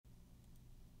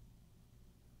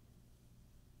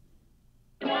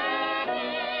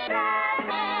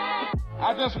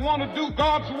I just want to do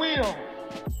God's will.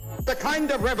 The kind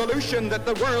of revolution that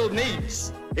the world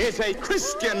needs is a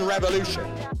Christian revolution.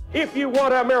 If you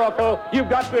want a miracle, you've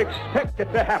got to expect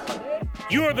it to happen.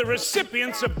 You are the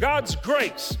recipients of God's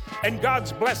grace and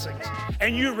God's blessings,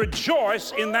 and you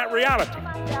rejoice in that reality.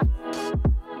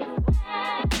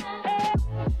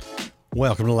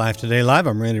 Welcome to Life Today Live.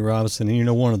 I'm Randy Robinson, and you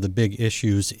know one of the big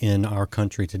issues in our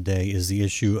country today is the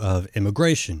issue of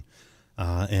immigration.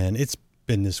 And it's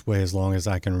been this way as long as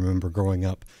I can remember growing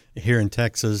up here in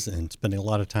Texas and spending a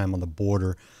lot of time on the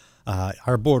border.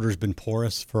 Our border's been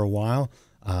porous for a while.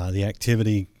 The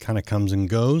activity kind of comes and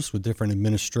goes with different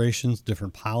administrations,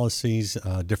 different policies,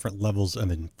 different levels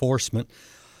of enforcement.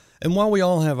 And while we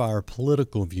all have our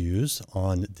political views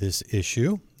on this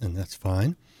issue, and that's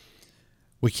fine,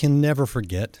 we can never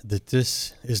forget that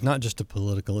this is not just a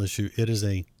political issue, it is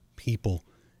a people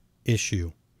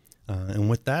issue. And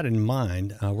with that in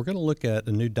mind, we're going to look at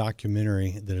a new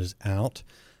documentary that is out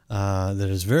that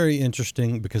is very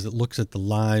interesting because it looks at the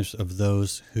lives of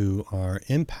those who are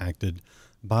impacted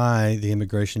by the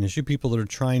immigration issue, people that are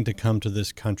trying to come to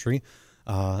this country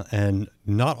and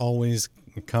not always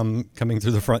coming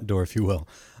through the front door, if you will.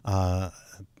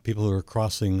 People who are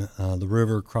crossing the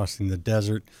river, crossing the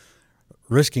desert,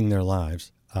 risking their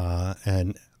lives.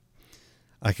 And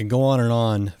I can go on and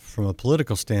on from a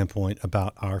political standpoint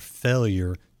about our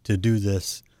failure to do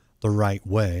this the right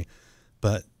way,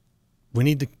 but we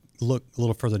need to look a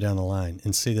little further down the line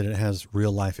and see that it has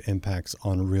real life impacts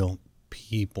on real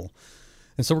people.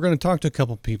 And so we're going to talk to a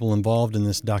couple people involved in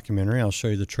this documentary. I'll show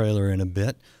you the trailer in a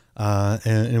bit,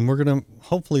 and we're going to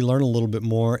hopefully learn a little bit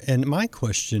more. And my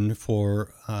question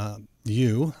for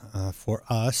you, for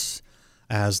us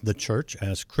as the church,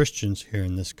 as Christians here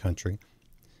in this country,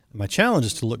 my challenge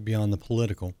is to look beyond the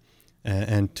political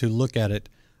and to look at it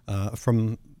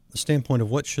from the standpoint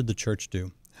of what should the church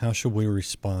do? How should we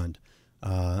respond?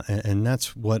 And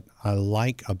that's what I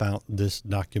like about this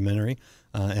documentary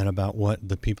and about what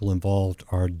the people involved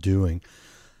are doing.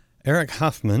 Eric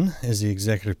Huffman is the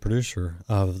executive producer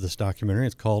of this documentary.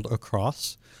 It's called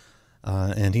Across.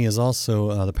 And he is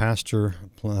also the pastor,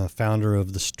 founder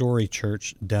of the Story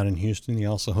Church down in Houston. He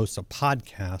also hosts a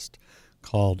podcast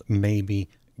called Maybe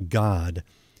God.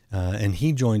 And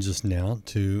he joins us now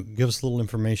to give us a little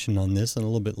information on this. And a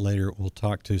little bit later, we'll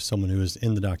talk to someone who is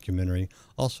in the documentary,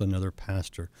 also another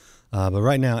pastor. But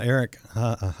right now, Eric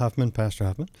Huffman, Pastor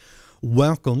Huffman,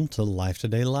 welcome to Life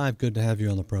Today Live. Good to have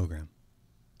you on the program.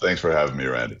 Thanks for having me,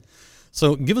 Randy.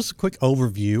 So give us a quick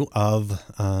overview of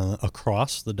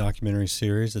Across, the documentary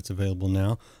series that's available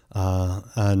now,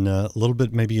 and a little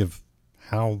bit maybe of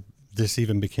how this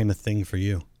even became a thing for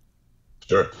you.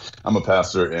 Sure. I'm a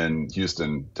pastor in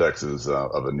Houston, Texas,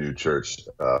 of a new church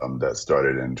that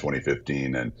started in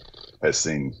 2015 and has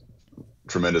seen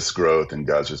tremendous growth, and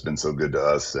God's just been so good to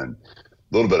us. And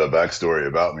a little bit of backstory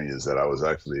about me is that I was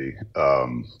actually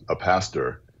a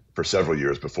pastor for several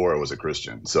years before I was a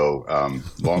Christian. So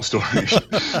long story,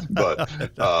 but,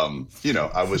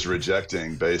 I was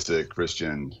rejecting basic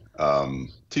Christian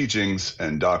teachings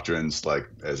and doctrines, like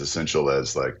as essential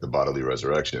as like the bodily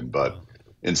resurrection. But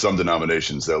in some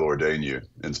denominations, they'll ordain you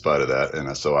in spite of that.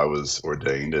 And so I was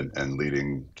ordained and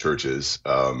leading churches,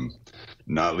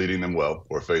 not leading them well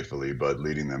or faithfully, but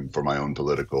leading them for my own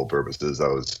political purposes. I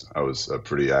was a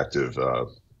pretty active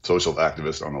social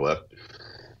activist on the left.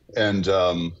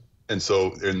 And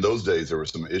so in those days, there were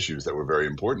some issues that were very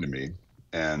important to me.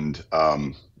 And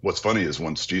what's funny is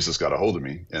once Jesus got a hold of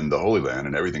me in the Holy Land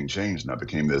and everything changed, and I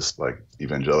became this like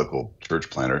evangelical church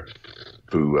planter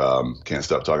who can't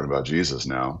stop talking about Jesus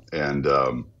now. And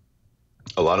a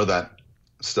lot of that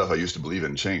stuff I used to believe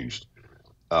in changed.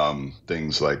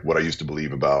 Things like what I used to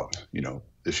believe about,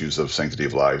 issues of sanctity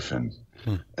of life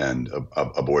and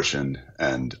abortion.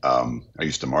 And I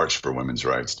used to march for women's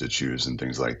rights to choose and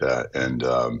things like that. And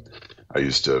I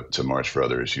used to march for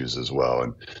other issues as well.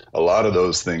 And a lot of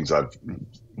those things I've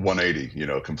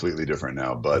 180, completely different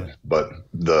now. But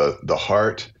the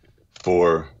heart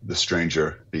for the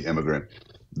stranger, the immigrant,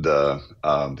 the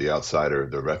outsider,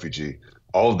 the refugee,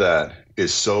 all of that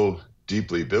is so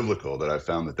deeply biblical that I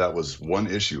found that was one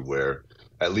issue where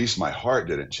at least my heart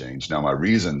didn't change. Now my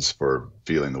reasons for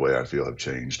feeling the way I feel have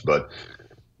changed, but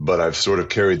I've sort of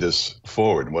carried this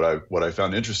forward. What I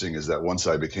found interesting is that once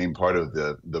I became part of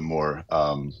the more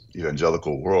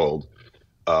evangelical world,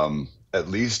 at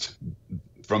least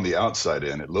from the outside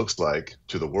in, it looks like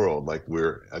to the world like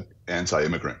we're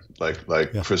anti-immigrant, like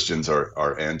Christians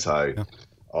are anti,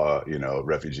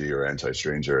 refugee or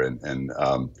anti-stranger, and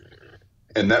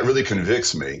that really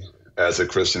convicts me as a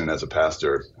Christian and as a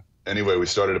pastor anyway, we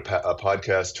started a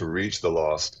podcast to reach the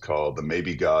lost called the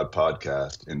Maybe God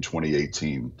Podcast in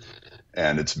 2018.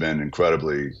 And it's been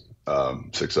incredibly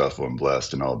successful and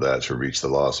blessed and all that to reach the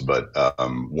lost. But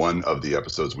one of the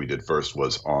episodes we did first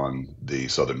was on the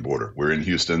southern border. We're in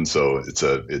Houston, so it's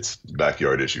a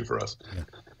backyard issue for us. Yeah.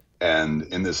 And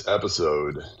in this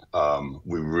episode,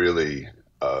 we really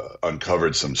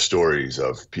uncovered some stories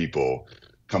of people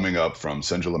coming up from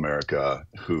Central America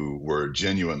who were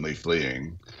genuinely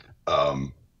fleeing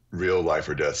real life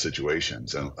or death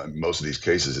situations. And most of these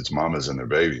cases, it's mamas and their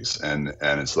babies. And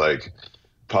it's like,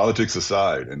 politics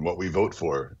aside and what we vote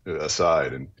for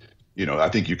aside. And, I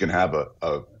think you can have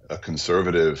a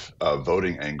conservative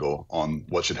voting angle on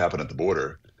what should happen at the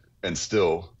border and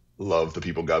still love the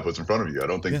people God puts in front of you. I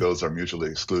don't think those are mutually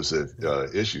exclusive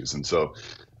issues. And so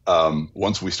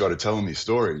once we started telling these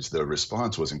stories, the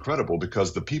response was incredible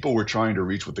because the people we're trying to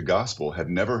reach with the gospel had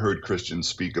never heard Christians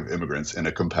speak of immigrants in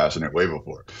a compassionate way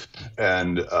before.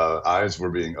 And eyes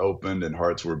were being opened and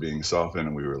hearts were being softened.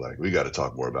 And we were like, we got to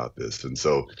talk more about this. And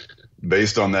so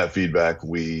based on that feedback,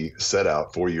 we set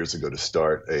out 4 years ago to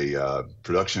start a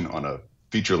production on a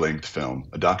feature-length film,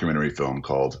 a documentary film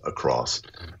called Across.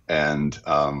 And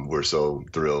we're so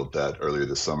thrilled that earlier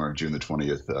this summer, June the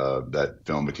 20th, that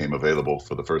film became available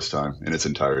for the first time in its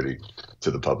entirety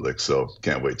to the public. So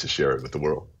can't wait to share it with the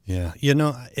world. Yeah.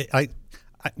 I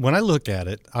when I look at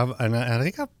it, and I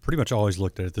think I've pretty much always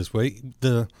looked at it this way,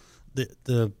 the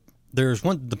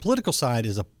political side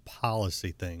is a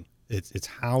policy thing. It's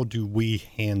how do we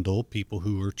handle people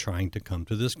who are trying to come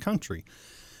to this country?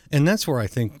 And that's where I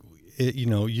think,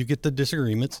 you get the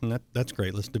disagreements, and that's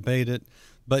great. Let's debate it.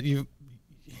 But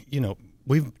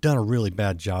we've done a really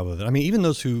bad job of it. I mean, even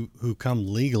those who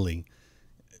come legally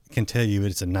can tell you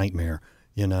it's a nightmare,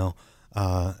 and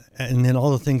then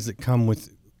all the things that come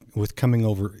with coming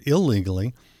over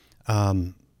illegally,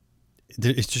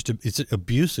 it's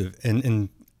abusive. And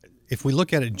if we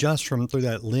look at it just through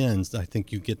that lens, I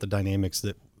think you get the dynamics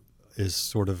that is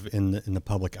sort of in the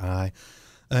public eye,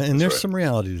 and there's some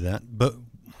reality to that. But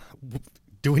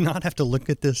do we not have to look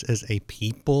at this as a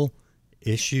people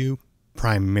issue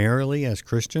primarily as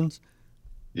Christians?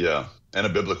 Yeah, and a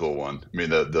biblical one. I mean,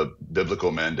 the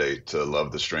biblical mandate to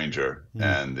love the stranger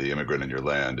and the immigrant in your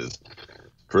land is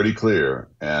pretty clear.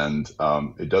 And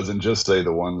it doesn't just say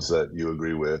the ones that you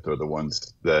agree with or the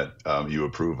ones that you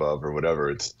approve of or whatever.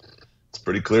 It's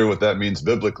pretty clear what that means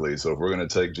biblically. So if we're going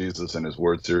to take Jesus and his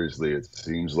word seriously, it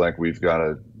seems like we've got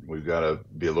to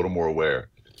be a little more aware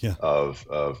of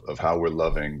how we're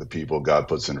loving the people God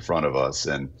puts in front of us.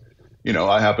 And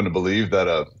I happen to believe that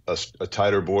a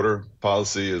tighter border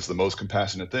policy is the most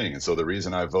compassionate thing. And so the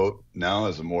reason I vote now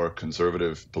as a more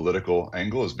conservative political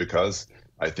angle is because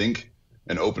I think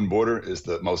an open border is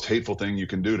the most hateful thing you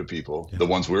can do to people, the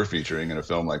ones we're featuring in a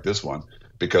film like this one,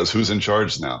 because who's in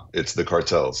charge now? It's the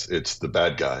cartels, it's the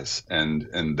bad guys, and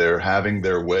they're having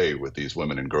their way with these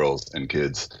women and girls and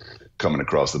kids coming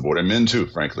across the border, and men too,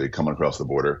 frankly, coming across the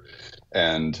border.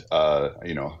 And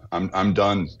I'm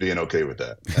done being okay with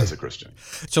that as a Christian.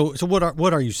 So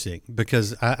what are you seeing?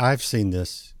 Because I've seen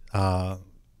this.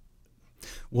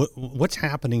 What's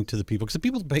happening to the people? Because the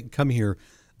people that come here,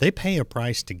 they pay a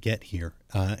price to get here,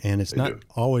 and it's not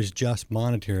always just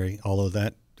monetary. Although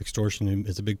that extortion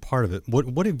is a big part of it.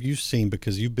 What have you seen?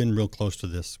 Because you've been real close to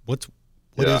this. What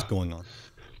is going on?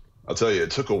 I'll tell you, it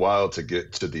took a while to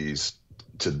get to these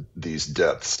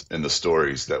depths in the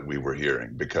stories that we were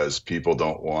hearing, because people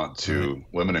don't want to,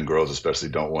 women and girls especially,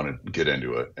 don't want to get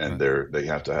into it, and they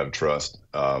have to have trust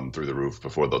through the roof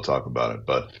before they'll talk about it.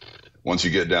 But once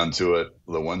you get down to it,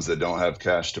 the ones that don't have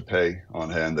cash to pay on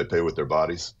hand, they pay with their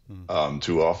bodies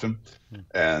too often,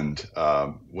 and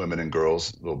women and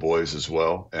girls, little boys as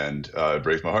well. And it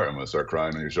breaks my heart. I'm going to start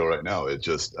crying on your show right now. It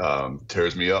just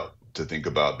tears me up to think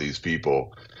about these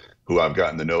people who I've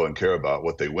gotten to know and care about,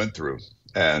 what they went through.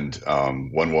 And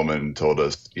one woman told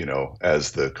us,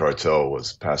 as the cartel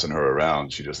was passing her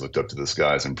around, she just looked up to the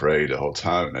skies and prayed the whole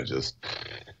time. And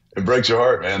it breaks your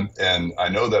heart, man. And I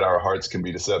know that our hearts can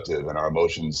be deceptive and our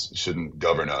emotions shouldn't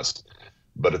govern us.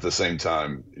 But at the same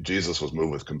time, Jesus was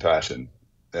moved with compassion,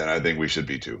 and I think we should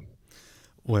be too.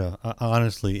 Well,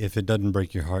 honestly, if it doesn't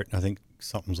break your heart, I think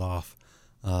something's off.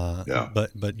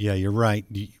 But yeah, you're right.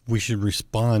 We should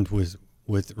respond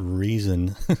with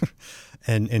reason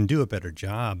and do a better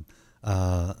job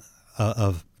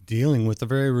of dealing with the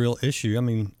very real issue. I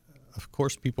mean, of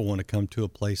course, people want to come to a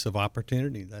place of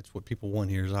opportunity. That's what people want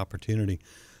here is opportunity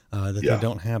that they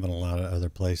don't have in a lot of other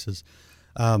places.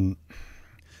 From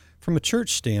a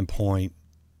church standpoint,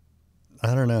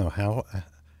 I don't know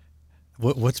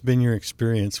What's been your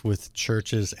experience with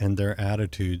churches and their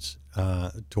attitudes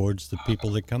towards the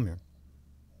people that come here?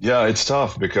 Yeah, it's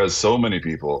tough because so many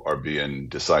people are being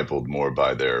discipled more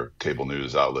by their cable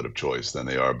news outlet of choice than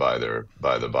they are by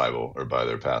the Bible or by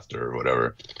their pastor or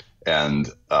whatever. And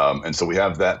so we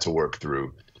have that to work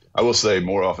through. I will say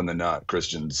more often than not,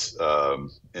 Christians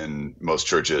in most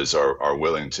churches are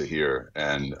willing to hear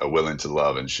and are willing to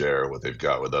love and share what they've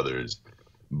got with others.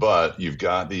 But you've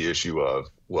got the issue of,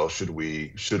 well, should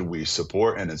we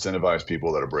support and incentivize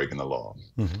people that are breaking the law?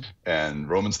 Mm-hmm. And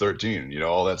Romans 13,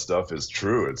 all that stuff is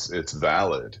true. It's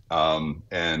valid.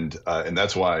 And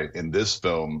that's why in this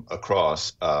film,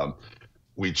 Across,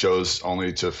 we chose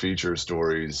only to feature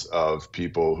stories of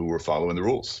people who were following the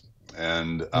rules.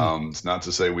 And it's not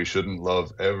to say we shouldn't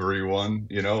love everyone,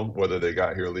 whether they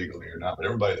got here legally or not. But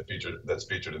everybody that's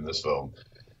featured in this film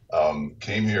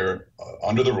came here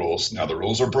under the rules. Now the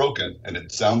rules are broken, and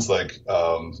it sounds like,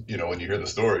 when you hear the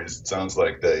stories, it sounds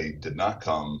like they did not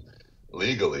come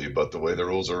legally. But the way the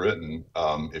rules are written,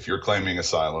 if you're claiming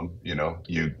asylum,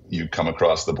 you come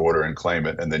across the border and claim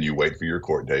it, and then you wait for your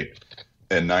court date.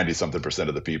 And 90-something%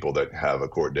 of the people that have a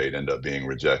court date end up being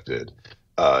rejected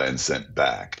and sent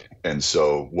back. And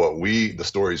so the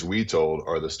stories we told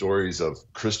are the stories of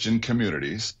Christian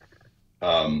communities,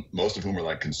 most of whom are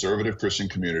like conservative Christian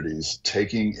communities,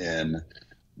 taking in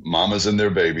mamas and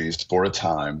their babies for a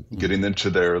time, getting them to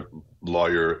their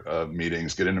lawyer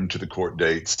meetings, getting them to the court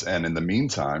dates, and in the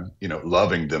meantime,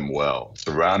 loving them well,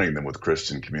 surrounding them with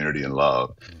Christian community and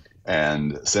love,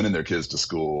 and sending their kids to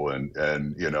school and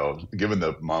giving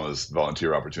the mamas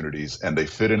volunteer opportunities. And they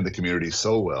fit into the community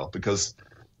so well because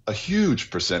a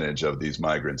huge percentage of these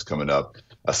migrants coming up,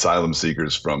 asylum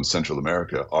seekers from Central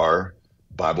America, are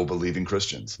Bible-believing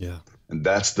Christians. Yeah. And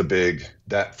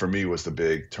that for me was the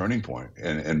big turning point.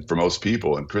 And for most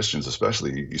people, and Christians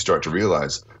especially, you start to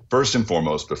realize, first and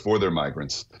foremost, before they're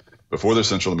migrants, before they're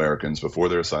Central Americans, before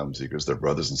they're asylum seekers, they're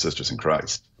brothers and sisters in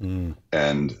Christ.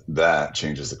 And that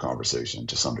changes the conversation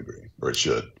to some degree, or it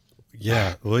should.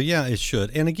 Yeah, well, yeah, it should.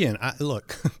 And again,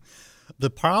 look, the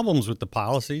problems with the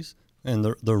policies and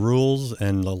the rules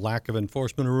and the lack of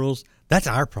enforcement of rules, that's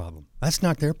our problem. That's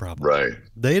not their problem. Right.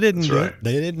 They didn't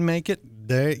They didn't make it.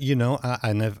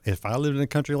 If I lived in a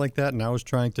country like that and I was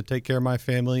trying to take care of my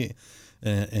family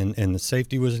and the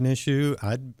safety was an issue,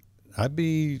 I'd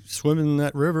be swimming in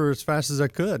that river as fast as I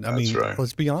could.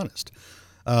 Let's be honest.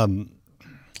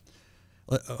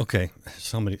 Okay,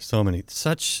 so many so many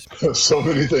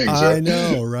things. I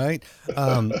know, right?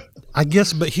 I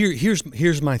guess, but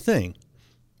here's my thing.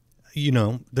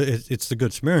 It's the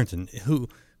Good Samaritan. Who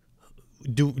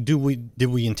did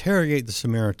we interrogate the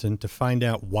Samaritan to find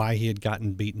out why he had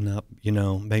gotten beaten up?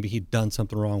 Maybe he'd done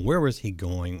something wrong. Where was he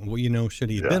going? Well, should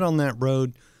he have been on that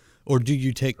road? Or do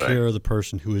you take care of the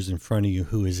person who is in front of you,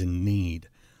 who is in need?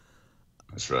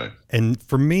 That's right. And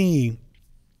for me,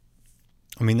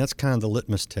 that's kind of the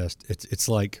litmus test. It's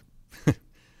like,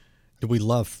 do we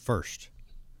love first?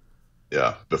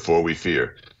 Yeah, before we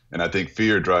fear. And I think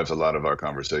fear drives a lot of our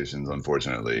conversations,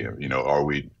 unfortunately.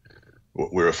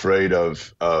 We're afraid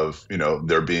of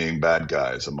there being bad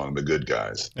guys among the good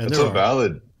guys. It's a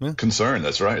valid concern.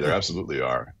 That's right. There absolutely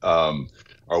are.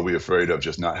 Are we afraid of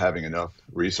just not having enough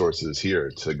resources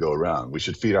here to go around? We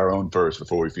should feed our own first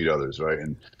before we feed others, right?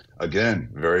 And again,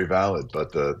 very valid.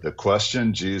 But the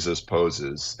question Jesus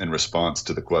poses in response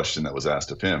to the question that was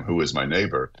asked of him, who is my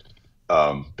neighbor?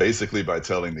 Basically, by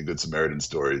telling the Good Samaritan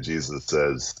story, Jesus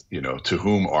says, to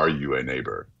whom are you a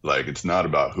neighbor? Like, it's not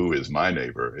about who is my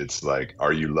neighbor. It's like,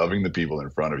 are you loving the people in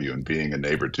front of you and being a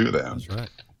neighbor to them? That's right.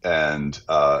 And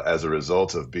as a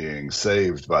result of being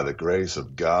saved by the grace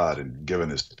of God and given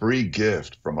this free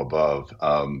gift from above,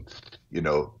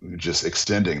 just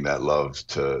extending that love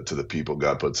to the people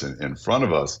God puts in front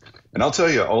of us. And I'll tell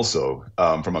you also,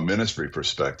 from a ministry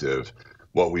perspective,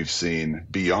 what we've seen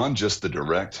beyond just the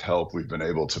direct help we've been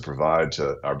able to provide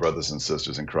to our brothers and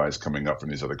sisters in Christ coming up from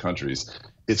these other countries,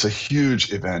 it's a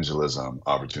huge evangelism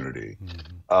opportunity.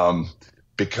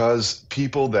 Because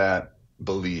people that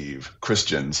believe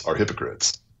Christians are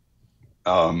hypocrites,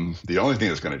 the only thing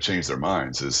that's going to change their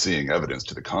minds is seeing evidence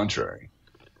to the contrary.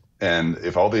 And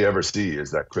if all they ever see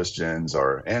is that Christians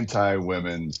are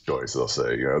anti-women's choice, they'll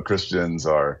say, Christians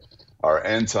are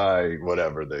anti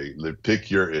whatever, they pick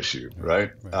your issue,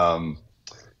 right?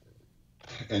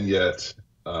 And yet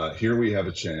here we have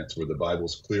a chance where the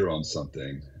Bible's clear on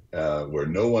something where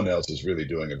no one else is really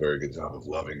doing a very good job of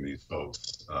loving these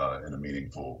folks in a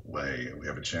meaningful way. And we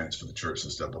have a chance for the church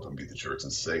to step up and be the church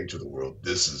and say to the world,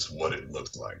 this is what it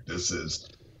looks like. This is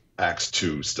Acts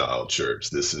 2 style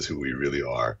church. This is who we really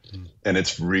are. And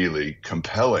it's really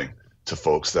compelling to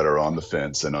folks that are on the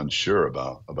fence and unsure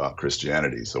about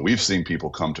Christianity. So we've seen people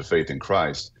come to faith in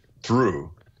Christ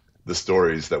through the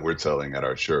stories that we're telling at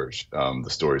our church, the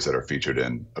stories that are featured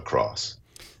in Across.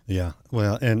 Yeah,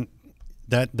 well, and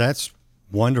that's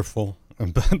wonderful.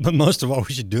 But most of all,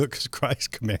 we should do it because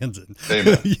Christ commands it.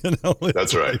 Amen.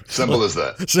 That's right. Simple as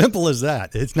that. Simple as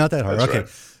that. It's not that hard. That's okay.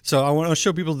 Right. So I want to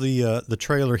show people the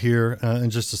trailer here in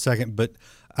just a second. But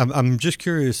I'm just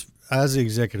curious, as the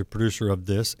executive producer of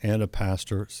this and a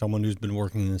pastor, someone who's been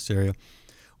working in this area,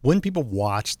 when people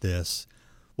watch this,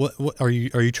 what are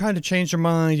you trying to change their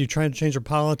mind? Are you trying to change their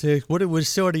politics? What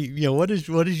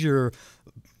is your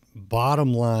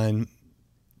bottom line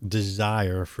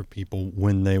desire for people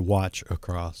when they watch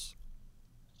Across?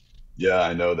 Yeah,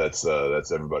 I know that's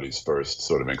everybody's first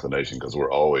sort of inclination, because we're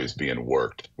always being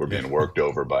worked. We're being worked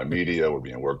over by media. We're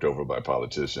being worked over by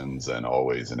politicians, and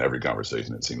always in every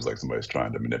conversation, it seems like somebody's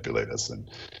trying to manipulate us and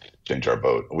change our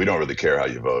vote. We don't really care how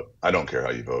you vote. I don't care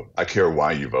how you vote. I care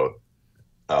why you vote.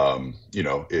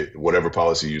 Whatever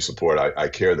policy you support, I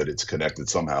care that it's connected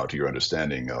somehow to your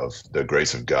understanding of the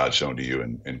grace of God shown to you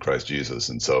in Christ Jesus.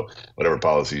 And so whatever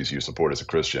policies you support as a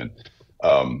Christian,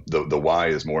 the why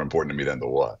is more important to me than the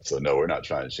what. So no, we're not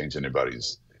trying to change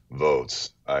anybody's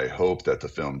votes. I hope that the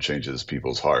film changes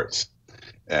people's hearts,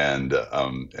 and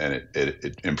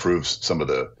it improves some of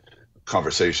the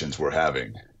conversations we're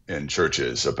having in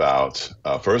churches about,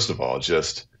 first of all,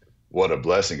 just what a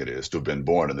blessing it is to have been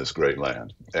born in this great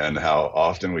land, and how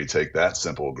often we take that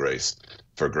simple grace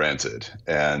for granted.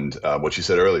 And what you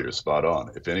said earlier is spot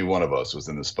on. If any one of us was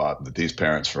in the spot that these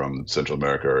parents from Central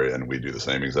America are in, we do the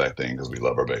same exact thing because we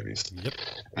love our babies. Yep.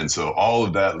 And so all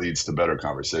of that leads to better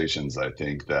conversations, I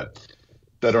think, that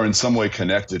are in some way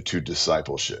connected to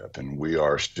discipleship. And we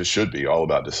should be all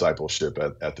about discipleship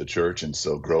at the church. And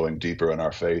so growing deeper in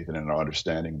our faith and in our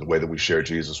understanding, the way that we share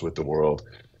Jesus with the world,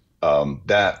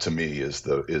 that to me is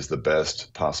the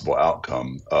best possible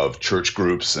outcome of church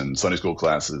groups and Sunday school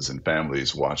classes and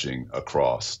families watching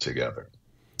Across together.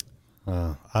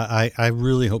 I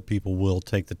really hope people will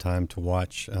take the time to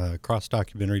watch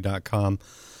crossdocumentary.com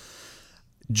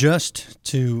just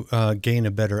to gain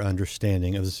a better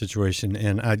understanding of the situation.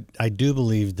 And I do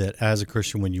believe that as a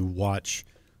Christian, when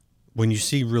you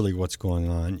see really what's going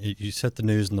on, you set the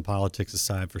news and the politics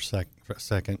aside for a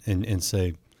second and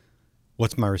say,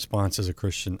 what's my response as a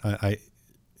Christian?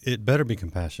 It better be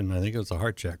compassion. I think it's a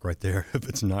heart check right there if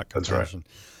it's not compassion.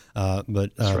 That's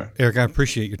right. That's right. Eric, I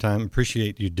appreciate your time.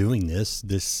 Appreciate you doing this.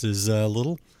 This is a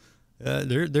little.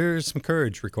 There's some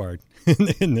courage required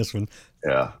in this one.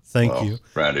 Yeah. Thank you,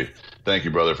 Randy. Thank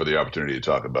you, brother, for the opportunity to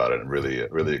talk about it. I'm really,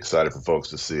 really excited for folks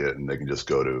to see it, and they can just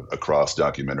go to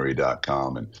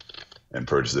acrossdocumentary.com and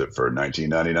purchase it for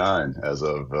 $19.99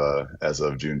 as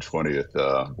of June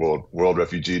 20th, World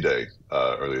Refugee Day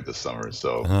earlier this summer.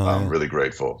 So I'm really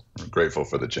grateful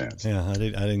for the chance. Yeah, I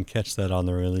didn't catch that on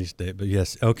the release date, but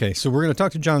yes. Okay, so we're going to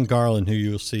talk to John Garland, who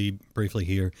you'll see briefly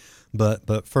here.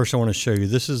 But first I want to show you,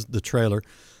 this is the trailer.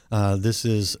 This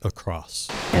is Across.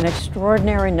 An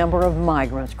extraordinary number of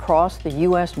migrants crossed the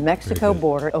U.S.-Mexico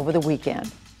border over the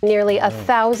weekend. Nearly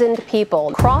 1,000 people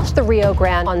crossed the Rio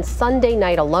Grande on Sunday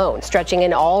night alone, stretching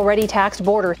an already taxed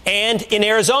border. And in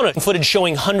Arizona, footage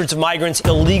showing hundreds of migrants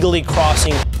illegally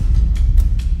crossing.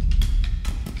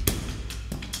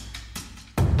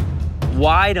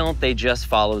 Why don't they just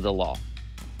follow the law?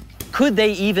 Could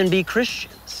they even be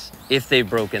Christians if they've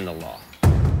broken the law?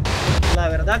 La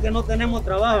verdad que no tenemos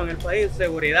trabajo en el país,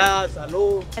 seguridad,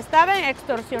 salud. Estaban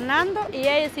extorsionando y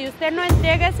ellos, si usted no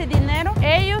entrega ese dinero,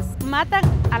 ellos matan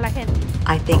a la gente.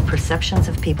 I think perceptions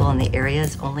of people in the area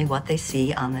is only what they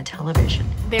see on the television.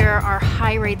 There are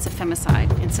high rates of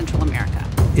femicide in Central America.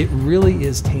 It really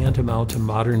is tantamount to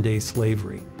modern-day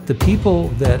slavery. The people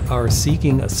that are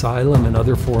seeking asylum and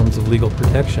other forms of legal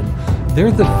protection, they're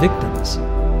the victims.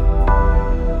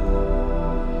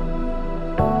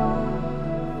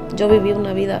 Yo viví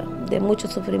una vida de mucho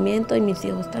sufrimiento y mis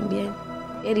hijos también.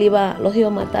 Él los iba a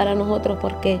matar a nosotros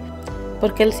porque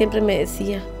él siempre me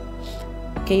decía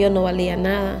que yo no valía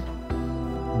nada.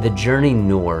 The journey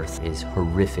north is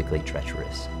horrifically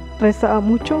treacherous. Rezaba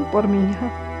mucho por mi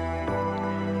hija,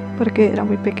 porque era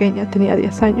muy pequeña, tenía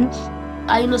 10 años.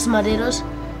 Hay unos maderos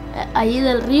allí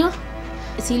del río,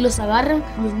 si los agarran,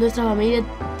 nuestra familia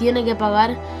tiene que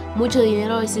pagar mucho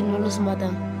dinero y si no los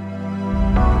matan.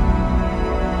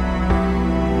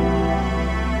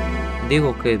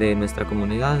 Digo que de nuestra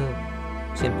comunidad,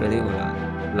 siempre digo,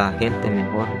 la gente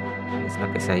mejor es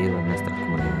la que se ha ido en nuestras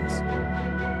comunidades.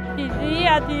 Pedí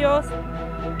a Dios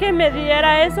que me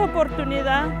diera esa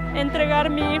oportunidad, entregar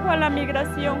mi hijo a la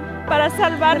migración para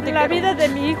salvar la vida de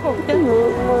mi hijo.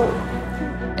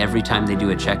 every time they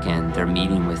do a check-in, they're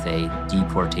meeting with a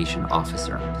deportation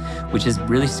officer, which is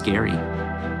really scary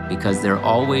because they're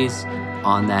always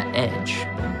on that edge.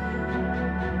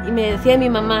 Y me decía mi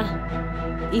mamá,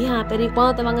 hija, pero ¿y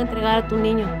cuándo te van a entregar a tu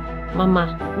niño?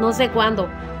 Mamá, no sé cuándo.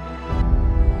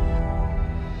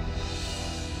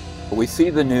 We see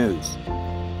the news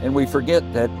and we forget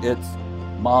that it's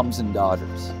moms and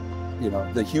daughters,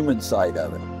 the human side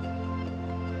of it.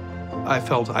 I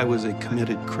felt I was a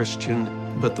committed Christian,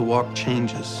 but the walk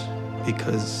changes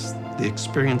because the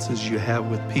experiences you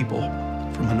have with people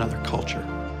from another culture.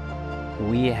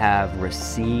 We have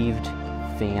received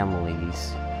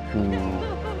families who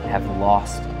have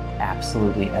lost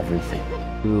absolutely everything,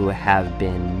 who have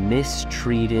been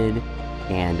mistreated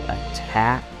and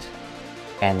attacked,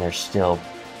 and they're still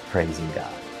praising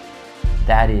God.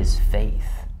 That is faith.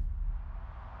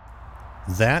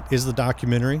 That is the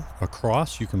documentary,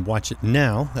 Across. You can watch it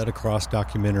now at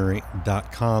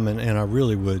acrossdocumentary.com. And I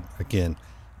really would, again,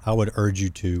 I would urge you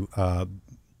to,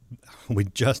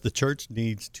 the church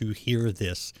needs to hear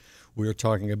this. We're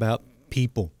talking about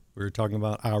people. We're talking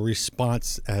about our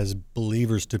response as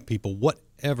believers to people,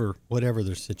 whatever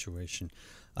their situation,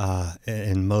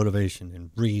 and motivation and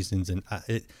reasons. And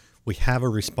we have a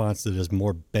response that is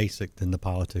more basic than the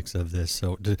politics of this.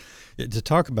 So to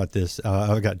talk about this,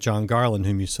 I've got John Garland,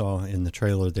 whom you saw in the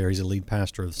trailer there. He's a lead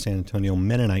pastor of the San Antonio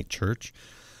Mennonite Church,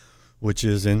 which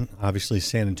is in, obviously,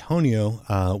 San Antonio,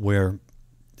 where,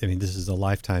 this is a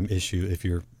lifetime issue if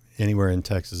you're anywhere in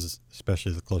Texas,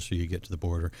 especially the closer you get to the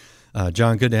border.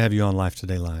 John, good to have you on Life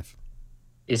Today Live.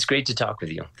 It's great to talk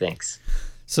with you. Thanks.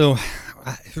 So,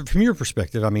 from your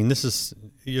perspective, this is,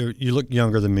 you look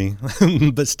younger than me,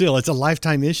 but still, it's a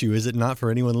lifetime issue, is it not,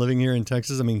 for anyone living here in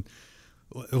Texas?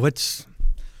 What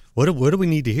do we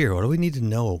need to hear? What do we need to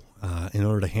know in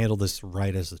order to handle this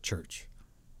right as the church?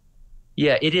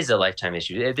 Yeah, it is a lifetime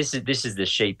issue. This is the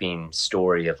shaping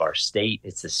story of our state.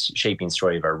 It's the shaping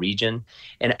story of our region,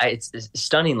 and it's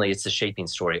stunningly, it's the shaping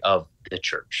story of the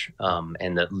church,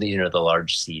 and the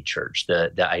large C church.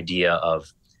 The idea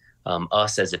of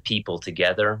us as a people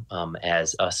together,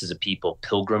 as us as a people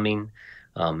pilgriming,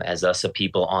 as us a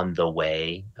people on the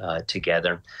way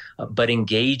together, but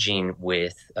engaging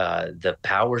with the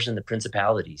powers and the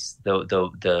principalities,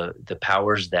 the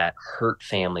powers that hurt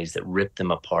families, that rip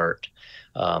them apart,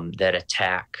 that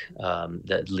attack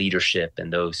the leadership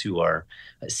and those who are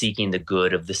seeking the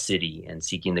good of the city and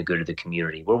seeking the good of the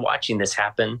community. We're watching this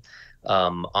happen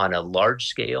on a large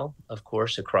scale, of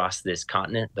course, across this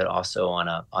continent, but also on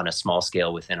a small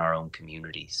scale within our own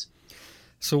communities.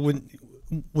 So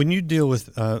when you deal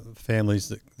with families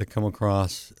that come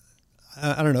across,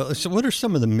 I don't know, so what are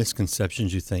some of the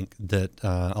misconceptions you think that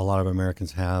a lot of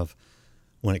Americans have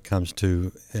when it comes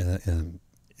to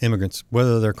immigrants,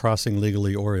 whether they're crossing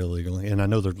legally or illegally? And I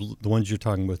know the ones you're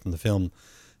talking with in the film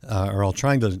are all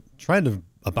trying to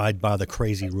abide by the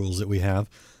crazy rules that we have,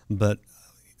 but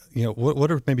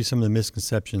what are maybe some of the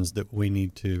misconceptions that we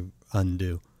need to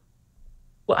undo?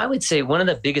 Well, I would say one of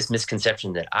the biggest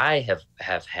misconceptions that I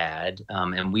have had,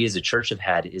 and we as a church have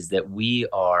had, is that we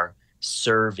are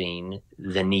serving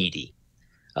the needy.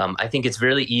 I think it's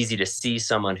really easy to see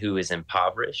someone who is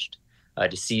impoverished,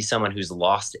 to see someone who's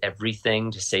lost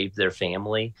everything to save their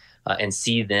family, and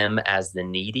see them as the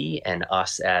needy and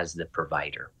us as the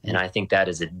provider. And I think that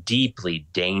is a deeply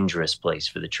dangerous place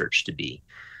for the church to be.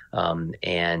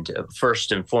 And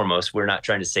first and foremost, we're not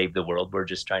trying to save the world. We're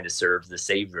just trying to serve the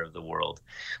Savior of the world.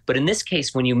 But in this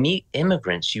case, when you meet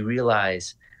immigrants, you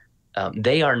realize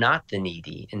they are not the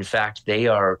needy. In fact, they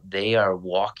are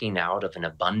walking out of an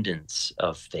abundance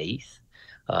of faith.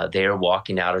 They are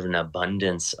walking out of an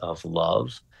abundance of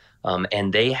love.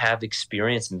 And they have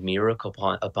experienced miracle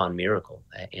upon miracle.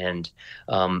 And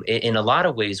in a lot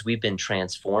of ways, we've been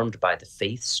transformed by the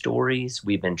faith stories.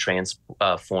 We've been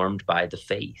transformed by the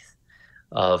faith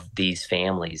of these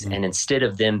families. And instead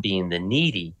of them being the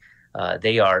needy,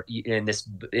 they are in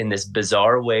this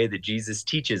bizarre way that Jesus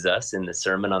teaches us in the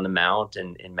Sermon on the Mount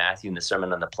and in Matthew in the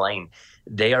Sermon on the Plain.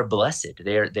 They are blessed.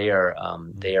 They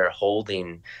are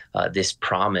holding this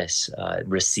promise,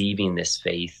 receiving this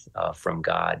faith from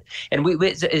God. And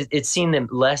it's seen them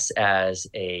less as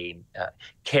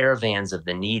caravans of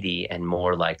the needy and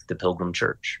more like the Pilgrim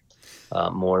Church,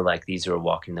 more like these who are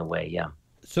walking the way. Yeah.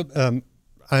 So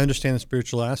I understand the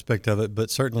spiritual aspect of it, but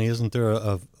certainly isn't there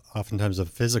oftentimes a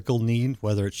physical need,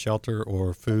 whether it's shelter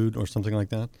or food or something like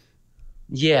that?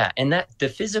 Yeah, and that the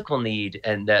physical need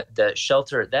and that the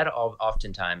shelter, that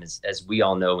oftentimes, as we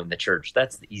all know in the church,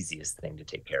 that's the easiest thing to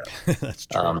take care of. That's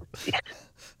true.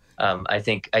 I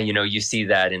think you see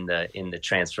that in the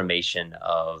transformation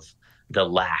of the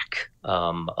lack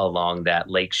along that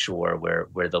lake shore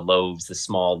where the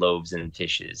small loaves and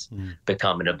fishes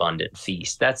become an abundant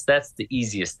feast. That's the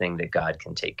easiest thing that God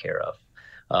can take care of.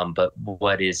 But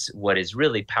what is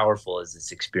really powerful is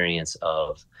this experience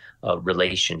of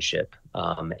relationship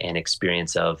and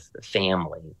experience of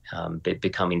family,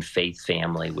 becoming faith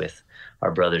family with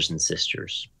our brothers and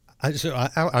sisters. I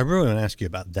really want to ask you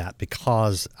about that,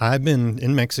 because I've been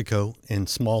in Mexico in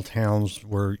small towns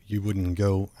where you wouldn't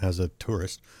go as a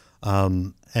tourist,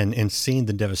 and seeing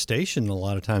the devastation a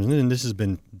lot of times, and this has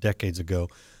been decades ago,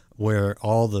 where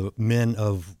all the men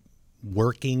of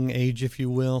working age, if you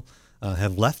will,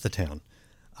 have left the town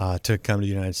to come to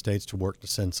the United States to work to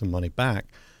send some money back.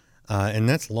 And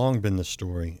that's long been the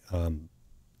story, the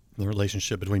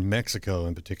relationship between Mexico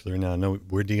in particular. Now, I know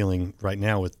we're dealing right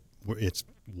now with, it's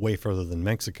way further than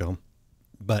Mexico,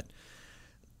 but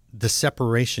the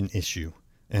separation issue,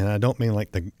 and I don't mean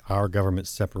like our government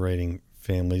separating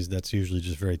families, that's usually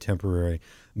just very temporary,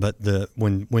 but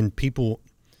when people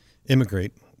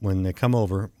immigrate, when they come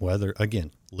over, whether,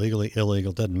 again, legally,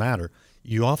 illegal, doesn't matter,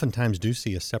 you oftentimes do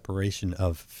see a separation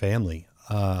of family.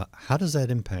 How does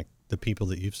that impact the people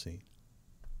that you've seen?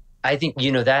 I think,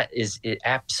 that is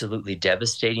absolutely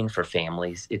devastating for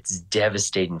families. It's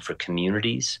devastating for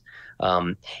communities.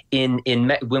 When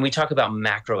we talk about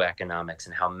macroeconomics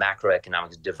and how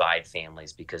macroeconomics divide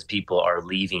families because people are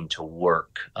leaving to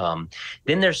work,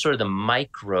 then there's sort of the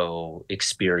micro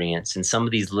experience in some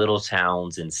of these little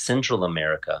towns in Central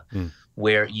America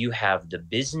where you have the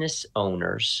business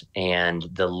owners and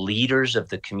the leaders of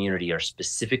the community are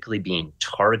specifically being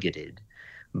targeted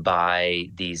by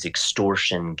these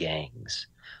extortion gangs.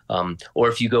 Or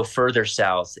if you go further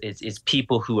south, it's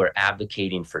people who are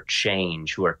advocating for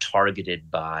change, who are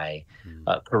targeted by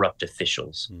corrupt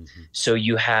officials. So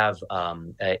you have,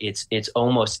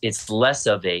 it's less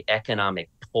of a economic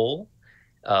pull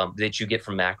that you get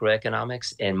from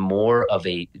macroeconomics and more of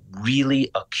a really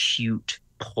acute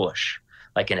push,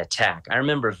 like an attack. I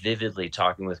remember vividly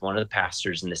talking with one of the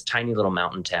pastors in this tiny little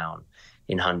mountain town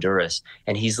in Honduras,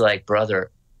 and he's like, brother,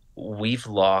 we've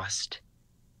lost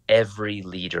every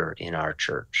leader in our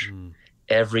church.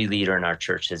 Every leader in our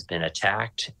church has been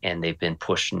attacked and they've been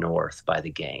pushed north by the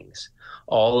gangs.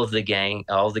 All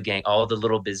the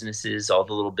little businesses, all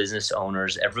the little business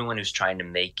owners, everyone who's trying to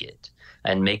make it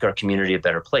and make our community a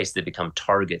better place, they become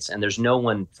targets and there's no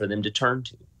one for them to turn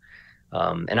to.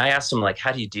 And I asked him, like,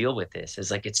 how do you deal with this?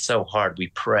 It's like, it's so hard. We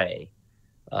pray.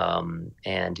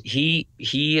 And he,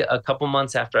 a couple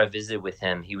months after I visited with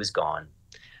him, he was gone.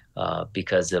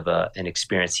 Because of an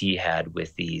experience he had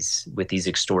with these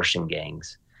extortion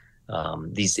gangs,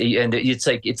 and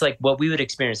it's like what we would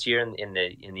experience here in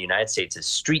the United States as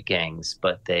street gangs,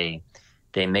 but they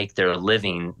make their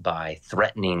living by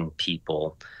threatening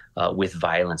people with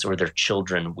violence or their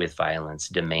children with violence,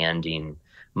 demanding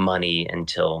money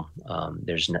until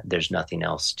there's nothing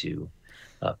else to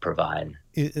provide.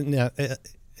 Now,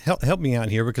 help me out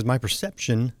here, because my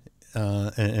perception,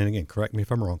 and again, correct me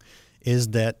if I'm wrong, is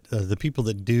that the people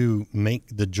that do make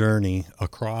the journey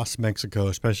across Mexico,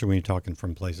 especially when you're talking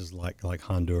from places like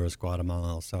Honduras, Guatemala,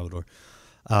 El Salvador,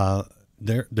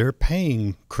 they're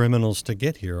paying criminals to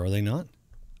get here, are they not?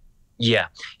 Yeah,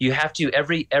 you have to,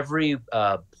 every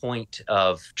point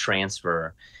of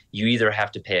transfer, you either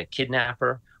have to pay a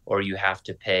kidnapper or you have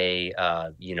to pay,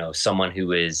 someone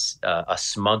who is a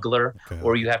smuggler,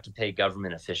 or you have to pay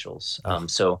government officials.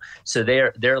 So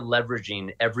they're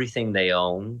leveraging everything they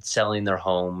own, selling their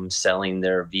homes, selling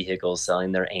their vehicles,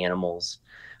 selling their animals,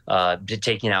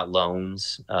 taking out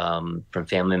loans from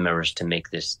family members to make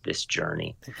this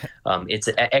journey. It's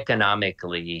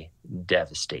economically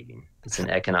devastating. It's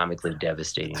an economically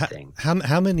devastating thing.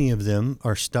 How many of them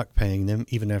are stuck paying them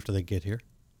even after they get here?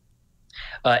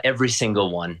 Every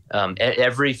single one.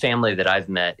 Every family that I've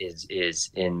met is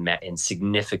in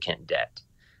significant debt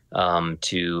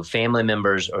to family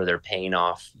members, or they're paying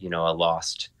off, a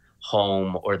lost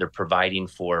home, or they're providing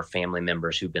for family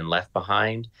members who've been left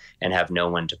behind and have no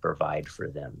one to provide for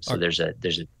them. So there's a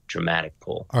dramatic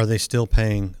pull. Are they still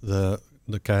paying the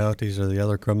coyotes or the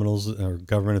other criminals or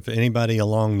government? If anybody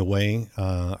along the way,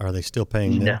 are they still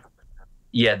paying them? No.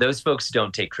 Yeah, those folks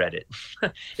don't take credit.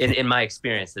 in my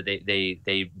experience, that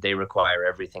they require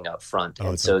everything up front,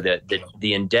 and so that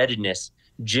the indebtedness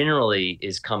generally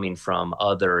is coming from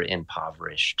other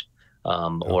impoverished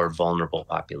or vulnerable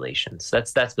populations.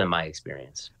 That's been my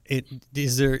experience.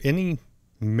 Is there any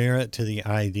merit to the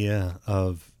idea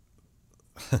of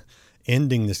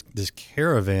ending this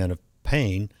caravan of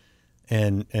pain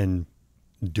and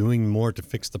doing more to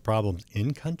fix the problems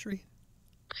in country?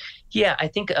 Yeah, I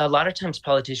think a lot of times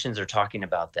politicians are talking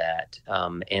about that,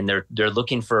 and they're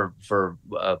looking for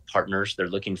partners. They're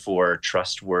looking for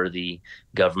trustworthy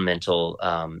governmental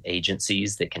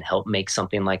agencies that can help make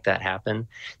something like that happen.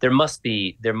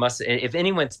 If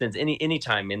anyone spends any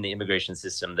time in the immigration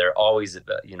system, they're always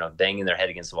banging their head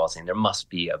against the wall, saying there must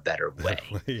be a better way.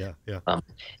 Yeah.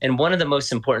 And one of the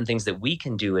most important things that we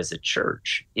can do as a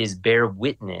church is bear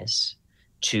witness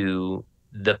to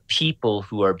the people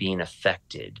who are being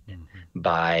affected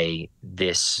by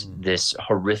this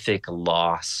horrific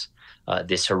loss,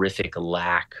 this horrific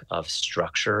lack of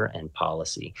structure and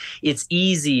policy. It's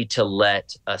easy to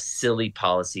let a silly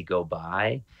policy go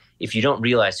by if you don't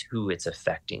realize who it's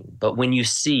affecting. But when you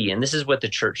see, and this is what the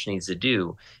church needs to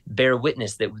do, bear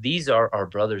witness that these are our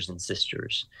brothers and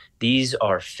sisters. These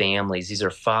are families. These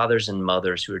are fathers and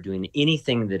mothers who are doing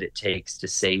anything that it takes to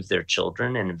save their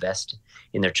children and invest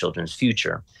in their children's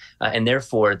future. And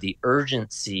therefore, the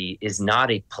urgency is not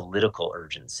a political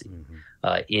urgency.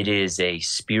 It is a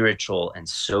spiritual and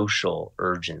social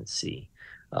urgency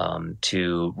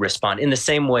to respond in the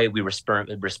same way we respond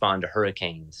to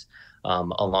hurricanes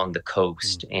along the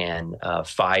coast and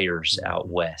fires out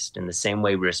west, in the same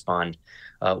way we respond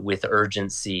with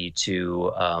urgency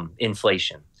to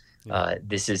inflation.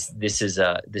 This is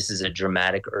a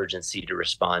dramatic urgency to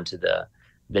respond to the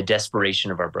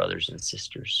desperation of our brothers and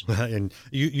sisters. And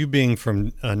you being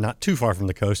from not too far from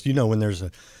the coast, when there's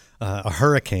a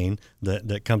hurricane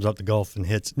that comes up the Gulf and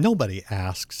hits, nobody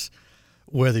asks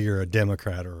whether you're a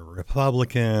Democrat or a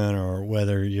Republican or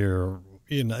whether you're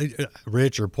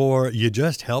rich or poor. You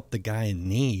just help the guy in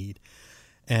need.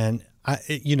 And I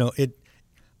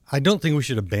don't think we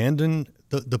should abandon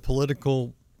the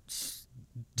political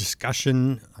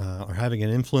discussion or having an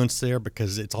influence there,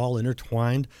 because it's all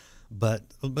intertwined. But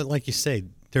like you say,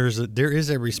 there is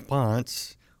a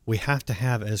response we have to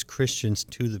have as Christians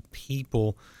to the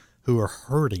people who are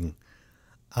hurting,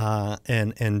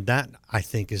 and that, I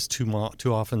think, is too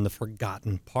often the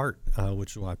forgotten part,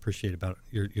 which is what I appreciate about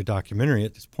your documentary.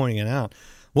 It's pointing it out.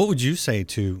 What would you say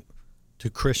to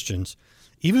Christians,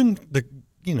 even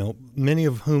many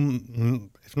of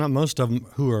whom, if not most of them,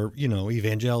 who are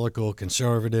evangelical,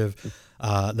 conservative,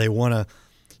 they want a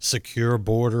secure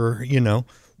border,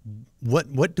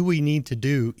 What do we need to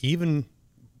do, even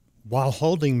while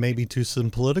holding maybe to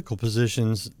some political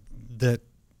positions that,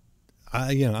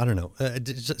 I don't know,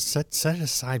 just set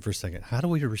aside for a second? How do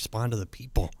we respond to the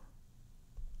people?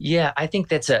 Yeah, I think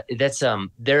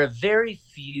there are very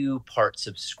few parts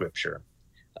of Scripture,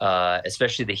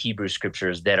 especially the Hebrew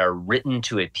Scriptures, that are written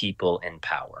to a people in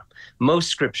power. Most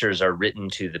Scriptures are written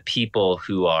to the people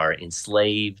who are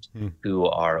enslaved, who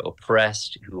are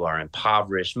oppressed, who are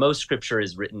impoverished. Most Scripture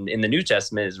is written in the New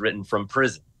Testament is written from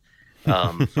prison,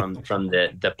 from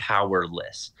the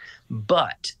powerless.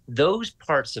 But those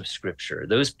parts of Scripture,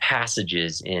 those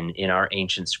passages in our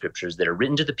ancient Scriptures that are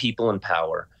written to the people in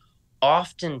power,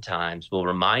 oftentimes will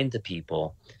remind the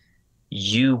people,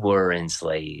 you were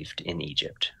enslaved in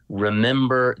Egypt.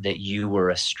 Remember that you were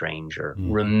a stranger.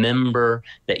 Remember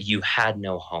that you had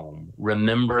no home.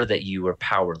 Remember that you were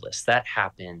powerless. That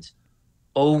happens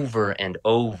over and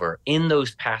over in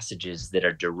those passages that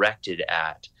are directed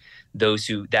at those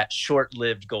that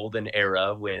short-lived golden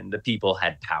era when the people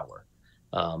had power.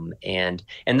 And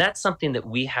that's something that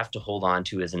we have to hold on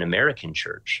to as an American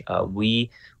church. We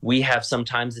have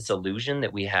sometimes this illusion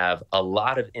that we have a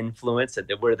lot of influence and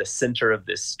that we're the center of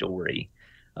this story.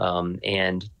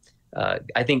 And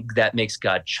I think that makes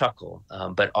God chuckle,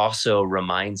 but also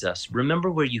reminds us, remember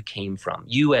where you came from.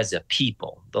 You as a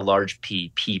people, the large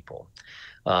P people,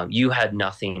 you had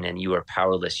nothing and you are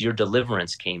powerless. Your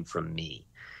deliverance came from me.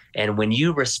 And when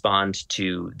you respond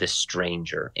to the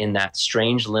stranger in that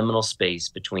strange liminal space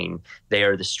between they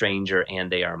are the stranger and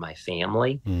they are my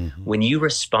family, when you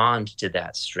respond to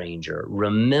that stranger,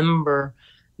 remember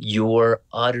your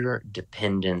utter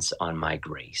dependence on my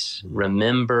grace.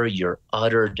 Remember your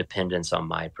utter dependence on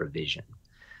my provision,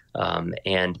 and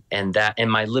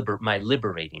my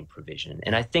liberating provision.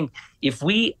 And I think if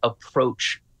we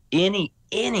approach any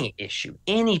issue,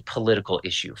 any political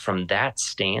issue from that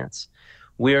stance,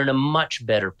 we're in a much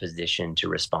better position to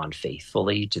respond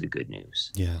faithfully to the good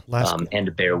news. Yeah, and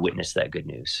to bear witness to that good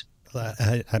news.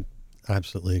 I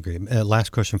absolutely agree.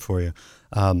 Last question for you.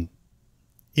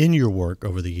 In your work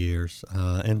over the years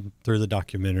and through the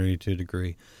documentary to a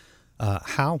degree,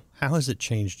 how has it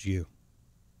changed you?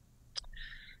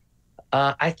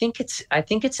 I think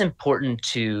it's important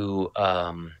to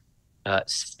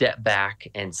step back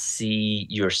and see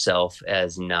yourself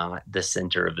as not the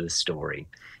center of the story.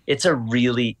 it's a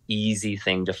really easy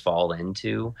thing to fall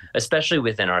into, especially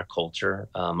within our culture,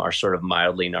 our sort of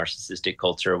mildly narcissistic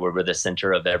culture, where we're the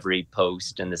center of every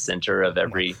post and the center of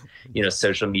every,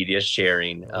 social media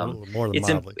sharing. More than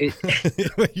mildly.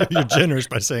 You're generous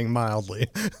by saying mildly.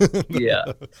 Yeah.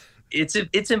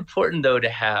 It's important, though, to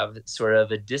have sort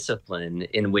of a discipline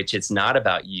in which it's not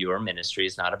about your ministry.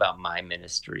 It's not about my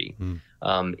ministry.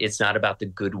 It's not about the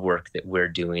good work that we're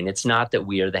doing. It's not that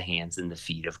we are the hands and the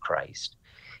feet of Christ.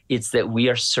 It's that we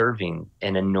are serving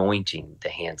and anointing the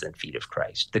hands and feet of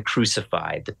Christ, the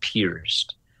crucified, the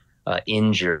pierced,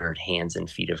 injured hands and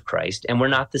feet of Christ. And we're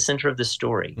not the center of the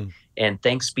story. And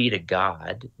thanks be to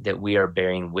God that we are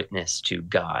bearing witness to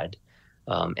God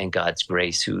and God's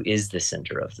grace, who is the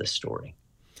center of the story.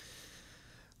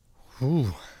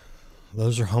 Ooh,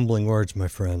 those are humbling words, my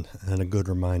friend, and a good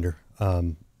reminder.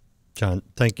 John,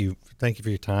 thank you for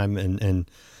your time and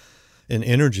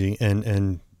energy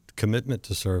and commitment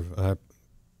to serve.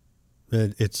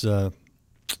 It's a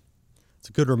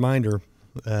good reminder,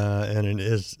 and it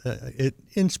is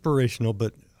inspirational.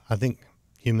 But I think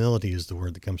humility is the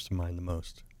word that comes to mind the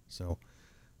most. So,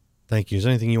 thank you. Is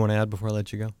there anything you want to add before I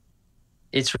let you go?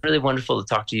 It's really wonderful to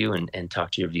talk to you and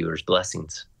talk to your viewers.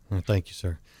 Blessings. Well, thank you,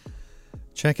 sir.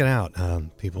 Check it out,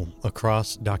 people.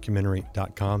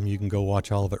 AcrossDocumentary.com. You can go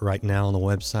watch all of it right now on the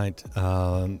website.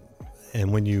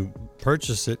 And when you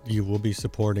purchase it, you will be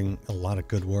supporting a lot of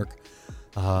good work.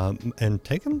 And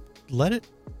let it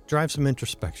drive some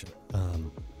introspection.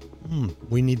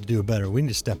 We need to do better. We need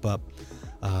to step up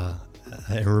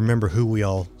and remember who we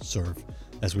all serve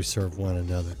as we serve one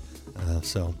another.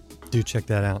 So do check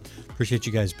that out. Appreciate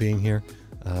you guys being here.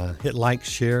 Hit like,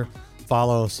 share,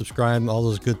 follow, subscribe, all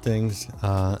those good things.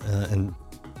 And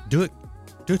do it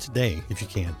today if you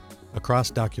can.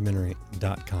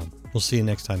 AcrossDocumentary.com. We'll see you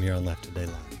next time here on Left Today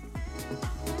Live.